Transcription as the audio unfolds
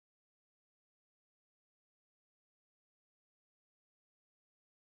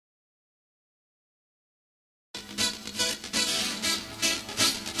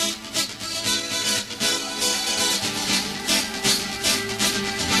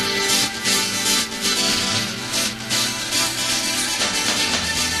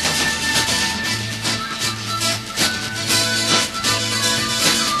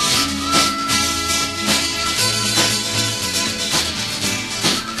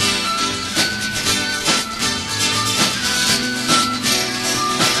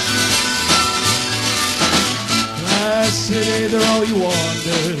city, they're all you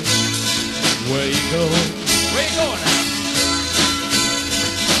wander. Where you go? Where you going now?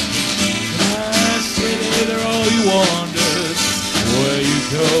 My city, they're all you wander. Where you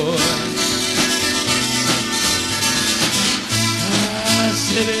go? My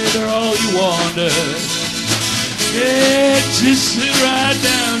city, they're all you wander. Yeah, just sit right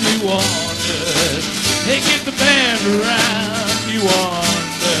down, you wander. Hey, get the band around, you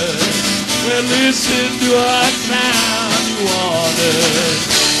wander. Well, listen to our sound, you wander.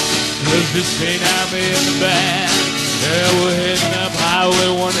 'Cause between now and the band, yeah, we're heading up Highway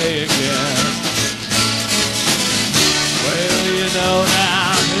 1A again. Well, you know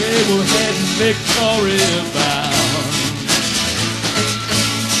now, hey, we're heading Victoria bound.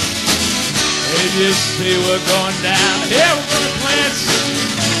 Hey, you see we're going down. Yeah, we're gonna play at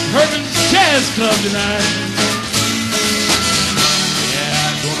Herman's Jazz Club tonight. Yeah,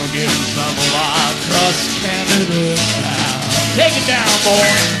 I'm gonna give them some of our cross Canada now. Take it down,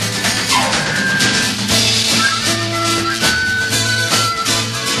 boy.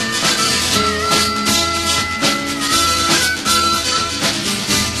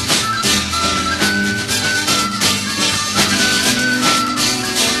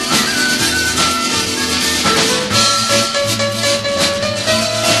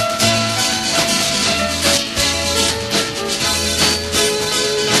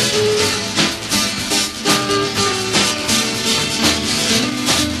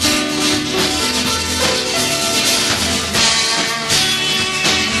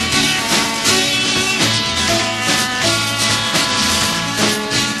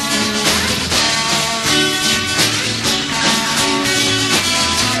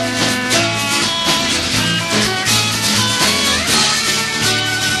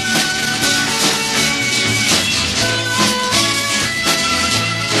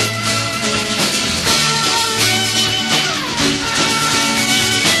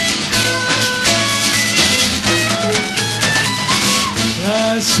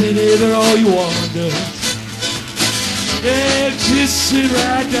 City, they're all you wander. Yeah, just sit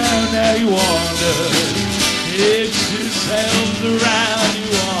right down now, you wander. It yourselves around, you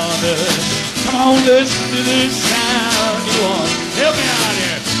wander. Come on, listen to this sound, you wander. Help me out here.